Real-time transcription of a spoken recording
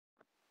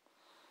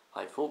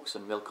Hi folks,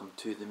 and welcome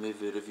to the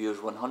Movie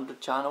Reviewers 100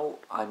 channel.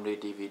 I'm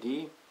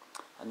RayDvD,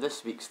 and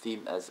this week's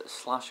theme is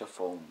slasher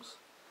films,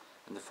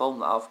 and the film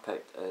that I've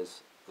picked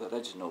is the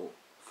original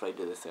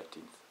Friday the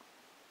 13th.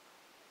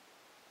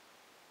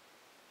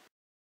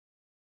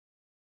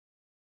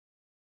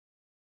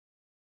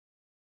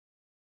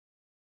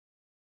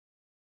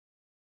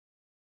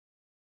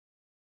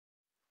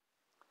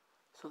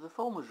 So the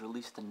film was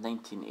released in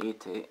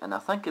 1980, and I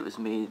think it was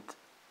made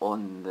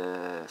on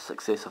the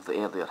success of the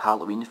earlier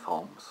Halloween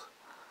films.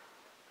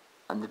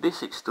 And the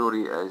basic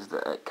story is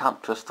that at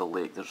Camp Crystal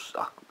Lake, there's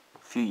a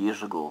few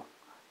years ago,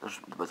 there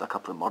was a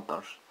couple of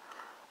murders,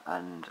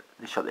 and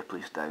they shut the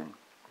place down.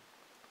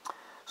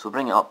 So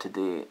bring it up to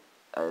date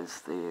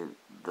is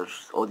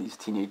there's all these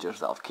teenagers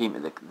that have came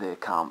to the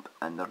camp,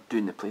 and they're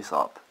doing the place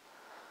up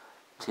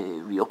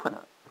to reopen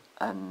it.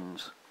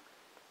 And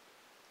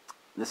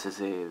this is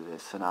the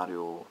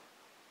scenario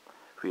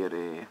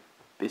where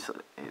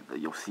basically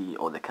you'll see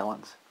all the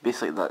killings.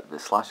 Basically, the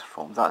slasher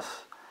films,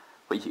 that's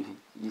what you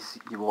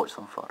watch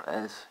them for,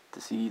 is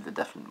to see the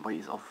different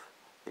ways of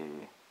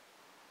the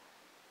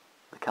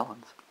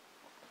killings.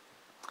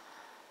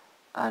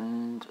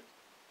 And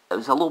it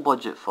was a low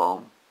budget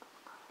film,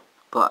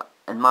 but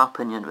in my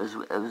opinion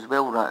it was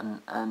well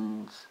written,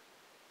 and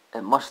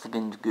it must have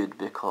been good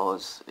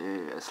because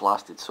it's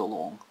lasted so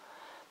long.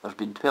 There's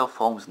been 12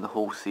 films in the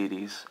whole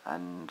series,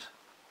 and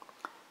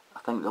I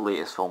think the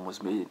latest film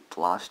was made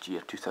last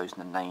year,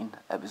 2009.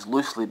 It was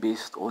loosely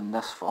based on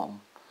this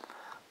film,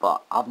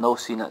 but I've not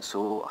seen it,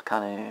 so I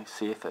can't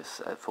say if it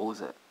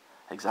follows it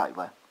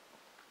exactly.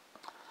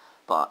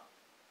 But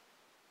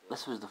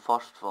this was the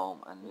first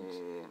film,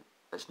 and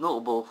it's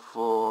notable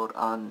for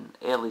an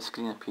early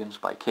screen appearance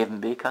by Kevin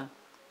Bacon.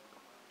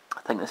 I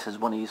think this is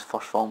one of his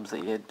first films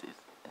that he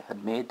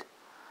had made.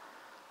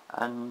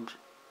 And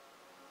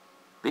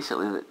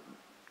basically,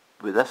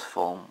 with this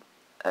film,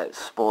 it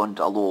spawned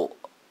a lot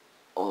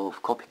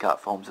of copycat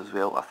films as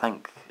well. I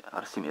think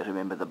I seem to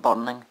remember The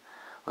Burning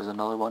was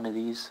another one of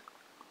these.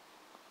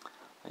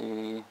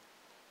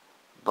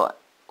 But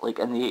like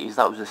in the 80s,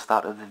 that was the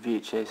start of the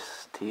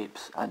VHS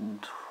tapes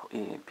and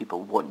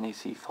people wanting to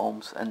see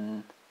films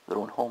in their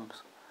own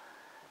homes.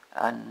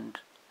 And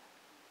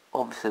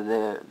obviously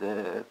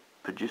the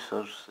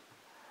producers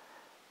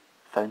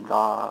found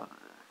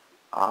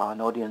an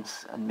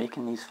audience in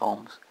making these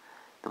films.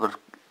 They were,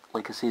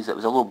 like I say, it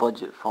was a low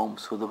budget film,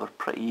 so they were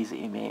pretty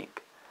easy to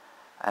make,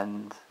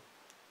 and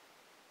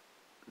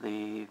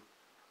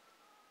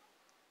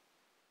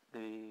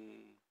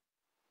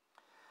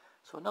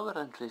So another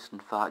interesting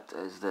fact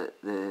is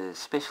that the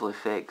special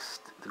effects,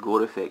 the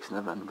gore effects and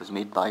everything was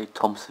made by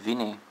Tom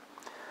Savini,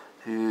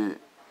 who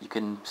you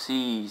can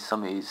see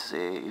some of his,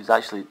 he's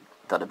actually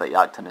done a bit of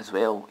acting as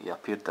well. He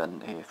appeared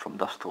in From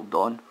Dusk Till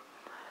Dawn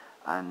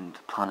and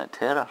Planet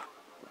Terror.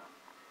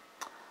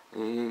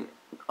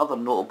 Other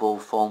notable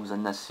films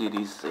in this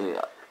series,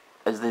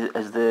 as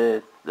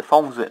the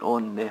films went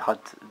on, they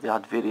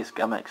had various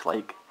gimmicks.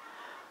 Like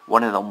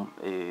one of them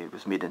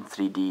was made in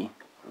 3D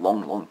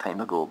long time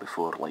ago,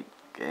 before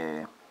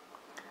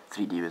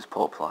 3D was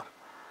popular,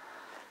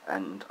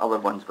 and other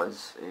ones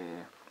was,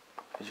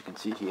 as you can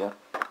see here,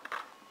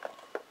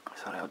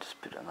 sorry, I'll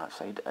just put it on that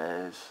side,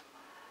 is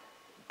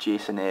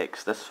Jason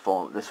X. This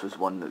was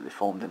one that they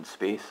filmed in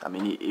space. I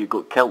mean, he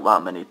got killed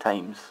that many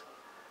times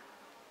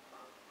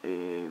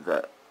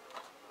that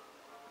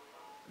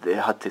they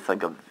had to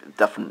think of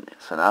different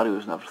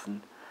scenarios and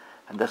everything,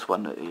 and this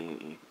one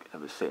it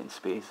was set in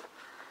space.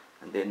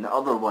 And then the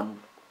other one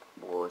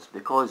was,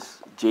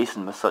 because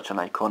Jason was such an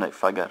iconic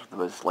figure, there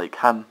was like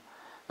him,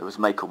 there was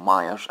Michael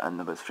Myers, and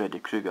there was Freddy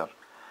Krueger,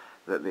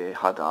 that they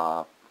had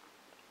a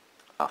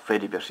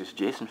Freddy vs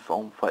Jason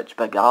film, which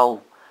Big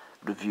Al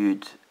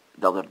reviewed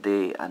the other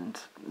day, and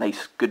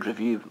nice, good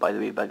review by the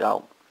way, Big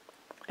Al.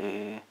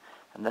 And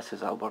this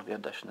is a worthy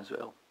addition as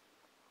well.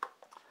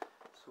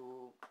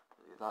 So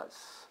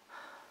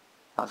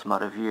that's my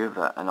review of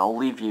it, and I'll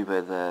leave you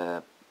with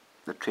the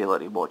trailer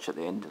to watch at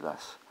the end of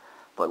this.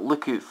 But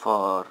look out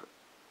for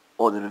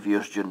all the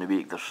reviewers during the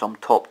week. There's some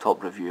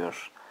top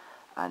reviewers,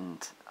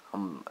 and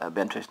it'll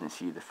be interesting to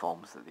see the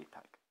films that they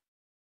pick.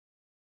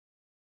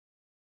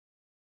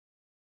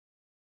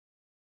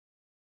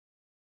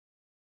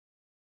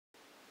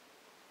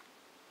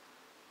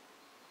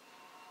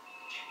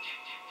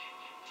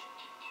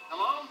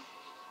 Hello?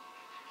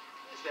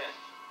 Who's that?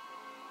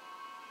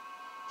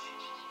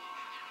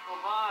 Oh,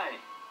 hi.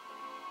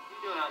 What are you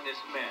doing on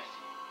this mess?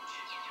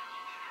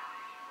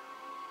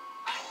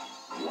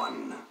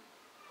 1,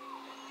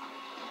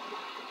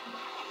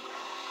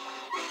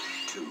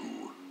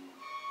 2,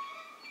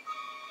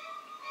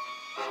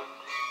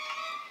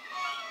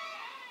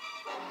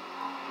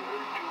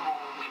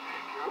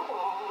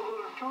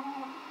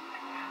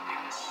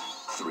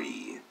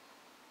 3.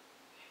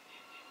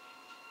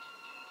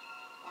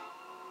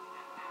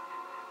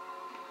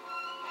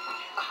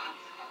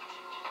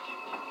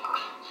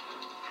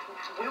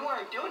 We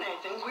weren't doing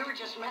anything. We were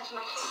just messing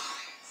up.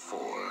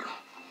 4.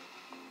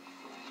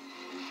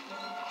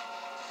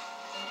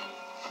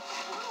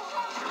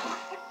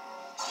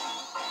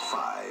 5.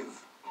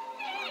 5,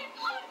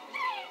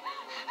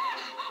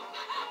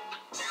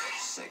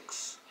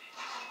 6,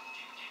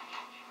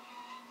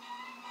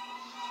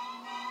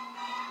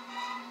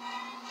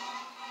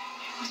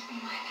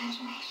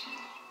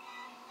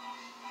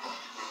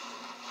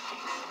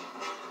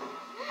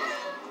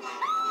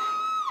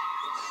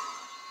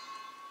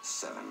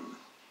 7.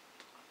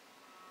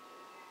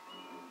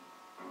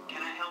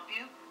 Can I help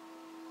you?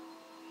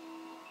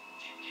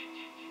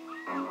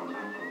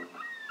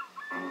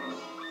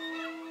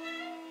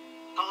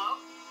 Hello?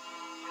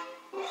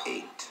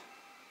 8,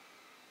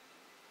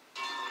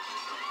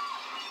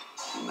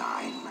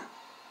 9,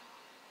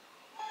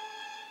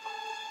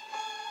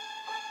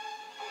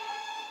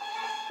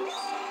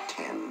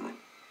 10,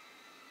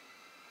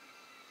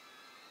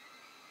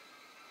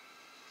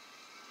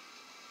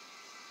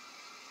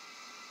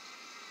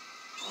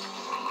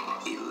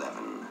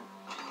 11,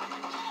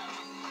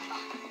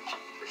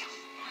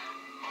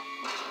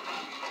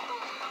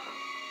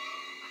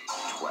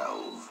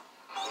 12,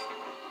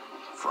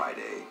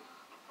 Friday,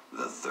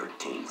 the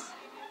 13th.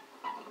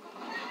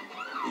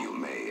 You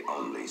may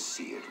only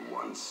see it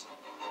once,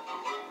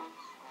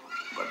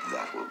 but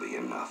that will be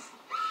enough.